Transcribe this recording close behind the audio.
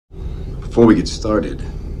Before we get started,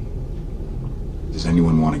 does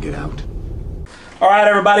anyone want to get out? All right,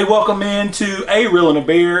 everybody, welcome into A Reel and a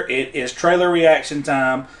Beer. It is trailer reaction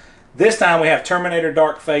time. This time we have Terminator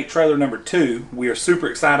Dark Fate trailer number 2. We are super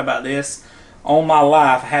excited about this. On my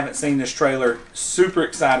life, I haven't seen this trailer. Super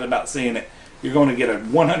excited about seeing it. You're going to get a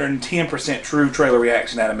 110% true trailer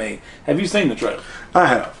reaction out of me. Have you seen the trailer? I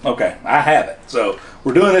have. Okay, I haven't. So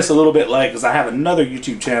we're doing this a little bit late because I have another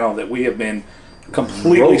YouTube channel that we have been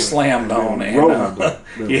completely slammed on.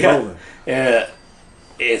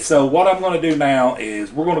 So what I'm going to do now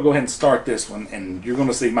is we're going to go ahead and start this one, and you're going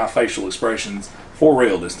to see my facial expressions for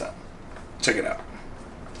real this time. Check it out.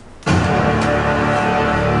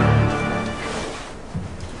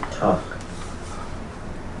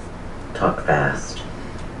 Talk fast.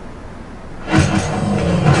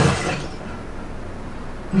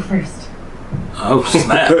 You first. Oh,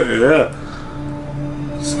 snap. Yeah.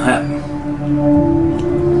 Snap.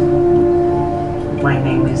 My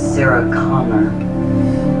name is Sarah Connor.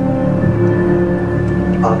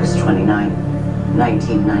 August 29,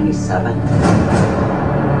 1997.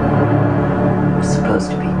 It was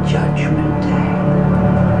supposed to be Judgment Day.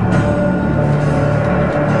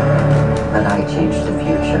 But I changed the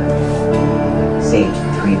future. Saved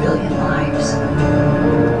 3 billion lives.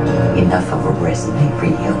 Enough of a resume for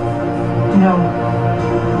you? No.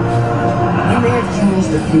 You may have changed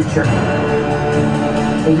the future,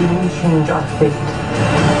 but you didn't change our fate.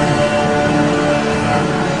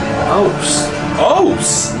 Oh,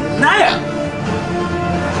 snap!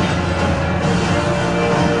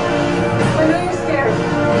 I know you're scared,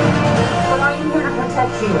 but I'm here to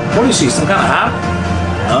protect you. What is she, some kind of hype?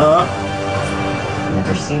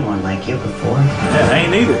 Never seen one like you before. Yeah, I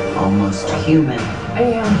ain't either. Almost human. I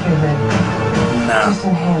am human. No. Just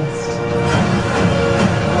enhanced.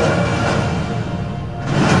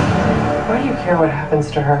 Why do you care what happens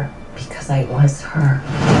to her? Because I was her.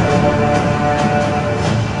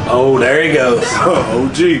 Oh, there he goes.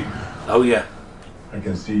 OG. Oh, yeah. I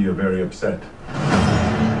can see you're very upset.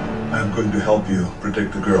 I'm going to help you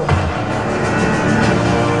protect the girl.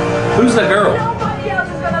 Who's the girl? Nobody else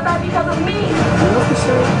is gonna die because of me.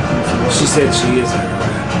 She said she is her.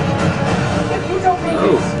 If you don't make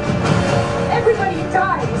it, everybody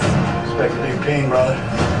dies. Expect big pain, brother.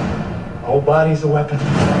 Whole body's a weapon.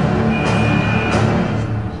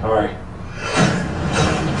 Sorry.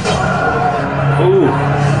 Ooh.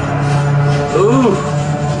 Ooh.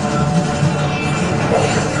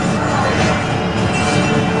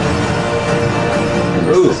 When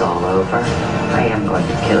this is all over, I am going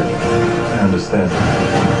to kill you. I understand.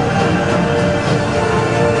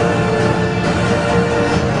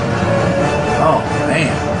 Oh,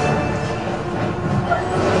 man.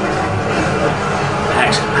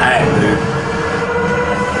 Action packed, dude.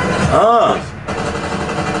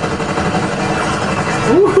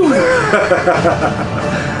 Ooh.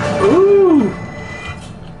 Ooh.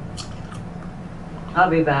 I'll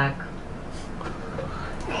be back.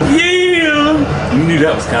 Yeah. You knew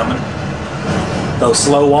that was coming. Those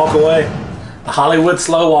slow walk away. The Hollywood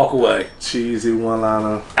slow walk away. Cheesy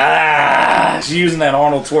one-liner. She's using that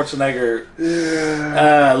Arnold Schwarzenegger.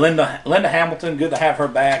 Yeah. Linda Hamilton, good to have her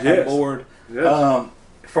back on board. Yes.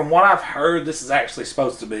 From what I've heard, this is actually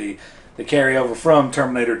supposed to be the carryover from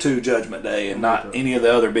Terminator 2 Judgment Day and not any of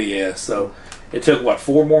the other BS. So it took, what,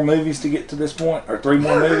 4 more movies to get to this point? Or 3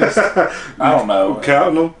 more movies? I don't know.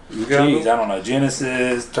 Counting them? Jeez, I don't know.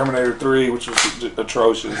 Genesis, Terminator 3, which was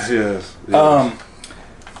atrocious. Yes.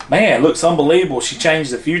 Man, it looks unbelievable. She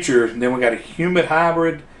changed the future. And then we got a human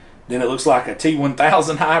hybrid. Then it looks like a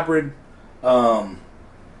T-1000 hybrid.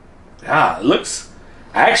 It looks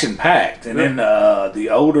action-packed. And then the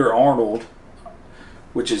older Arnold,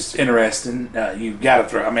 which is interesting. You got to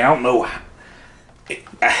throw. I mean, I don't know.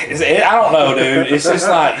 I don't know, dude. It's just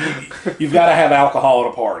like you've got to have alcohol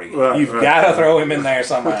at a party. You've got to throw him in there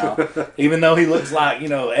somehow. Even though he looks like,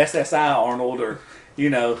 SSI Arnold or,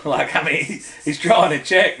 like, I mean, he's drawing a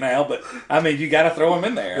check now, but I mean, you got to throw him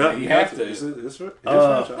in there. I mean, you have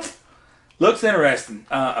to. Looks interesting.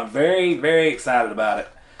 I'm very, very excited about it.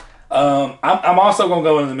 I'm also going to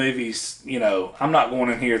go into the movies. I'm not going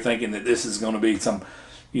in here thinking that this is going to be some,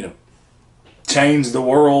 change the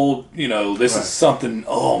world. This is something.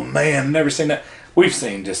 Oh man, never seen that. We've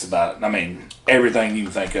seen just about. I mean, everything you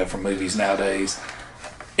can think of from movies nowadays.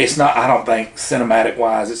 It's not. I don't think cinematic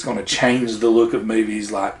wise, it's going to change the look of movies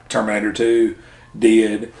like Terminator 2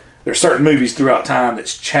 did. There's certain movies throughout time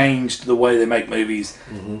that's changed the way they make movies.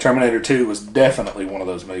 Terminator 2 was definitely one of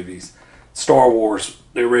those movies. Star Wars,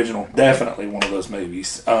 the original, definitely one of those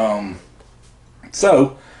movies.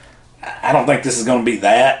 So, I don't think this is going to be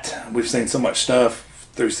that. We've seen so much stuff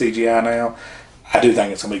through CGI now. I do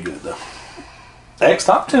think it's gonna be good though. X,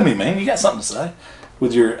 talk to me, man. You got something to say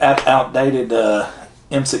with your outdated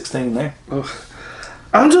M16 there?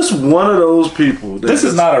 I'm just one of those people. This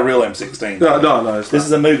is not a real M16. No. It's this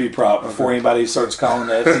is a movie prop before anybody starts calling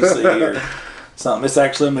the FCC or something. It's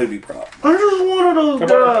actually a movie prop. I'm just one of those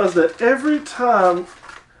guys that every time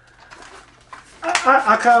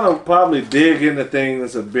I kind of probably dig into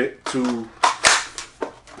things a bit too,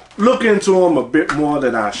 look into them a bit more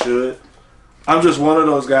than I should. I'm just one of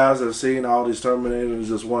those guys that have seen all these Terminators and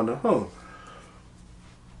just wonder,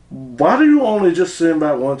 why do you only just send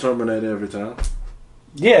back one Terminator every time?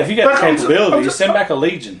 Yeah, if you got the capability, send back a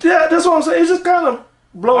Legion. Yeah, that's what I'm saying. It just kind of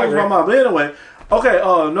blows my mind. But anyway, okay,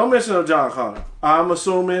 no mention of John Connor. I'm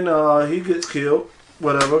assuming he gets killed,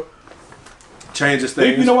 whatever. Changes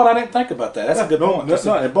things. You know what? I didn't think about that. That's a good point.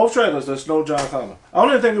 No, in both trailers, there's no John Connor. I don't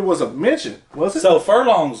even think it was a mention, was it? So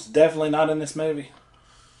Furlong's definitely not in this movie?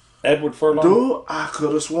 Edward Furlong? Dude, I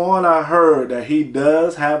could have sworn I heard that he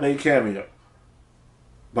does have a cameo.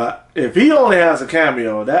 But if he only has a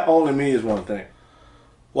cameo, that only means one thing.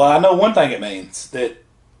 Well, I know one thing it means, that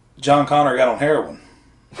John Connor got on heroin.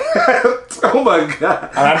 Oh my God.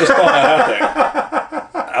 And I'm just throwing that out there.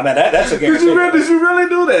 I mean, that's a guarantee. Did you really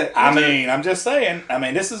do that? I'm just saying. I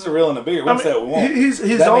mean, this is a real and a beer. We'll say what we want.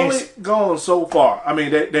 He's only gone so far. I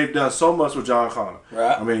mean, they've done so much with John Connor.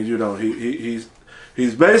 Right. I mean, you know, he's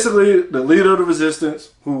basically the leader of the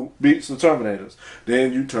resistance who beats the Terminators.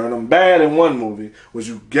 Then you turn him bad in one movie, which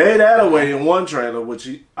you gave that away in one trailer, which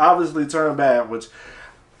he obviously turned bad, which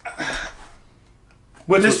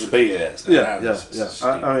was BS. Yeah.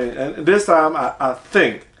 I mean, and this time I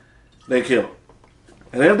think they killed him.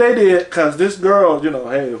 And if they did, because this girl, you know,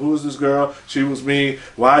 hey, who's this girl? She was me.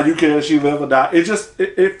 Why you care if she live or die?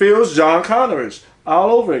 It feels John Connorish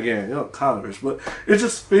all over again. You know, Connorish, but it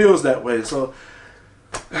just feels that way. So,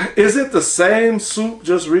 is it the same soup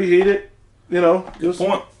just reheated? You know, just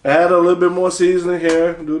add a little bit more seasoning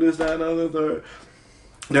here, do this, that, and the other, third.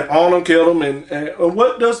 Then Arnold killed him, and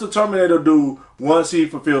what does the Terminator do once he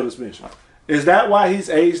fulfilled his mission? Is that why he's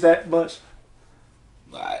aged that much?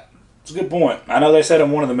 It's a good point. I know they said in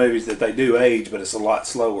one of the movies that they do age, but it's a lot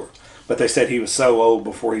slower. But they said he was so old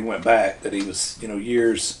before he went back that he was, you know,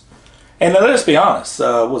 years. And let's be honest,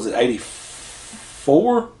 was it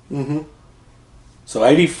 84? Mm-hmm. So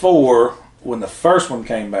 84, when the first one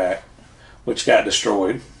came back, which got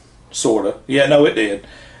destroyed, sort of. Yeah, no, it did.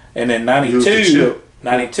 And then 92,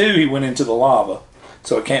 he went into the lava.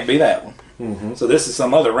 So it can't be that one. Mm-hmm. So this is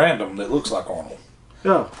some other random that looks like Arnold.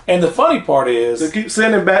 Yeah. And the funny part is, they keep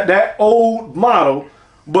sending back that old model,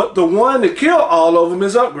 but the one that killed all of them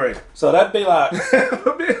is upgraded. So that'd be like,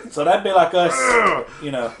 us, you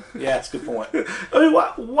know. Yeah, that's a good point. I mean,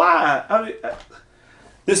 why? I mean,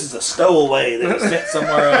 this is a stowaway that was sent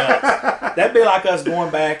somewhere else. That'd be like us going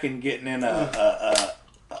back and getting in a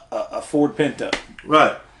Ford Pinto,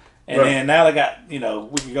 right? And then now they got, you know,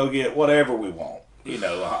 we can go get whatever we want. You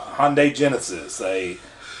know, a Hyundai Genesis, a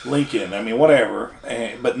Lincoln, I mean, whatever.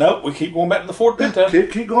 But nope, we keep going back to the Ford Pinto.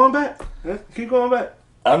 Keep going back. Keep going back.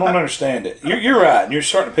 I don't understand it. You're right, and you're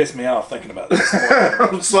starting to piss me off thinking about this.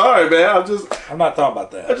 I'm sorry, man. I'm not talking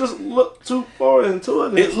about that. I just look too far into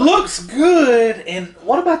it. It looks good. And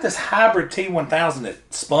what about this hybrid T1000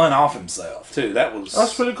 that spun off himself too?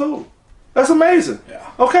 That's pretty cool. That's amazing. Yeah.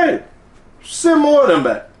 Okay, send more of them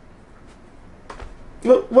back.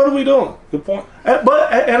 Look, what are we doing? Good point.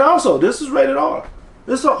 And also, this is rated R.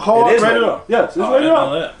 This is a hard rated R. Yes, it's rated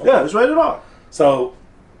R. Okay. Yeah, it's rated R. So,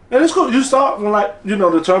 and it's cool. You start from, like, you know,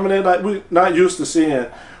 the Terminator, like, we're not used to seeing,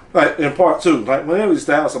 like, in part 2. Like, whenever he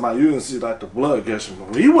stabs somebody, you can see, like, the blood gushing.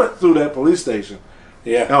 When he went through that police station,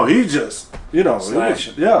 yeah. No, he just, you know,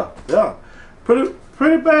 yeah.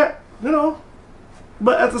 Pretty bad, you know.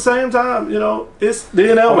 But at the same time, you know, it's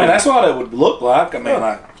the inevitable. I mean, that's what it would look like. I mean,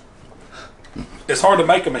 like, it's hard to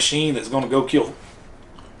make a machine that's going to go kill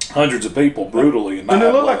hundreds of people brutally. And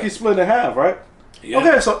it looked like he's split in half, right? Yeah.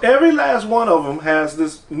 Okay, so every last one of them has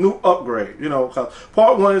this new upgrade, you know, because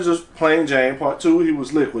part 1 is just plain Jane. Part 2, he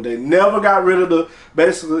was liquid. They never got rid of the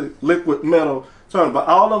basically liquid metal turn, but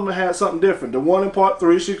all of them had something different. The one in part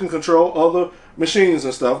 3, she can control other machines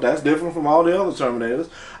and stuff. That's different from all the other Terminators.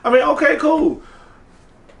 I mean, okay, cool.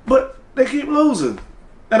 But they keep losing.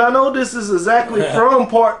 And I know this is exactly from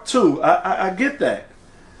part 2. I get that.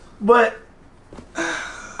 But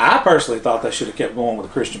I personally thought they should have kept going with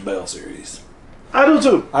the Christian Bale series. I do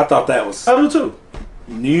too. I thought that was I do too.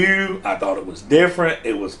 New. I thought it was different.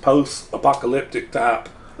 It was post-apocalyptic type.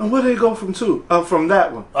 And where did they go from from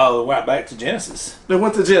that one? Oh, right back to Genesis. They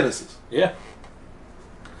went to Genesis. Yeah.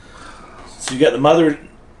 So you got the mother.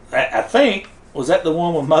 I think Was that the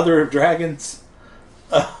one with Mother of Dragons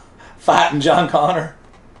fighting John Connor?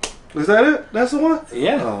 Is that it? That's the one?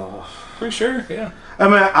 Yeah. Oh. Pretty sure, yeah. I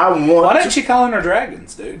mean, I want Why didn't she call in her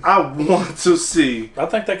dragons, dude? I want to see I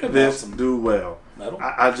think they could this some. do well. Metal.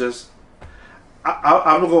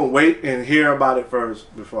 I'm going to wait and hear about it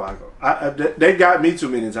first before I go. They got me too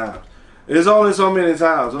many times. There's only so many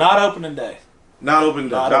times. Not opening day. Not open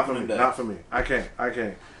day. Not for me. day. Not for me. I can't.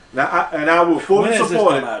 Now, I will fully When is this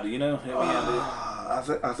support come it. out? Do you know? Help me out,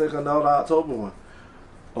 dude. I think I know the October one.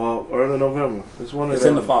 Or early November. It's one of It's them.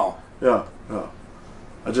 in the fall. Yeah.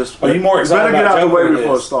 I just. Are you more excited better get about out the Joker way or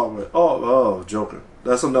before it this? start with. Oh, Joker.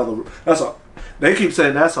 That's another. They keep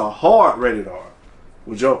saying that's a hard rated R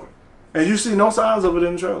with Joker, and you see no signs of it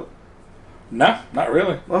in the trailer. No, not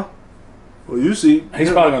really. Huh? Well, you see.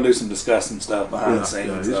 He's probably gonna do some disgusting stuff behind the Yeah,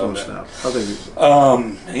 scenes. he's so, gonna snap. I think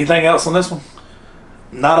he's. Anything else on this one?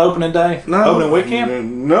 Not opening day. No. Opening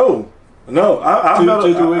weekend. No. I Two,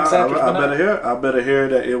 better, 2 weeks after it's I been better hear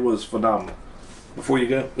that it was phenomenal. Before you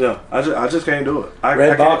go. Yeah, I just can't do it. I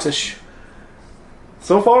Red can't. boxish.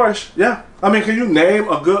 So far-ish, yeah. I mean, can you name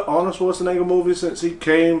a good Arnold Schwarzenegger movie since he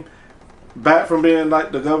came back from being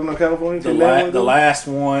like the governor of California? The last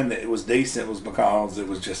one that was decent was because it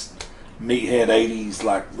was just meathead 80s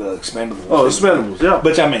like the Expendables. Oh, Expendables, yeah.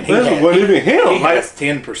 Which I mean, he has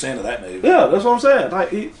 10% of that movie. Yeah, that's what I'm saying.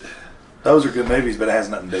 Like those are good movies, but it has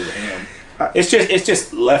nothing to do with him. It's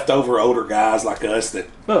just leftover older guys like us that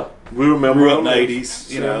we remember grew up in the them. 80s.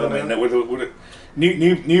 You know, I mean, that were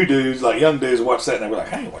new dudes, like young dudes, watch that and they were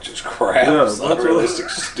like, "I ain't watch this crap. Yeah, It's unrealistic,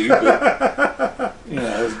 stupid." You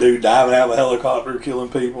know, this dude diving out of a helicopter, killing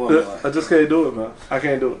people. And like, I just can't do it, man. I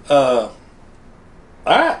can't do it. all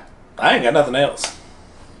right, I ain't got nothing else.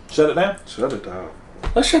 Shut it down. Shut it down.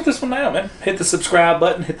 Let's shut this one down, man. Hit the subscribe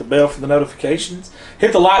button, hit the bell for the notifications.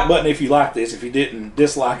 Hit the like button if you like this. If you didn't,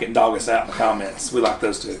 dislike it and dog us out in the comments. We like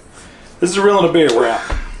those too. This is a Real and a Beer. We're out.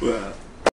 Well,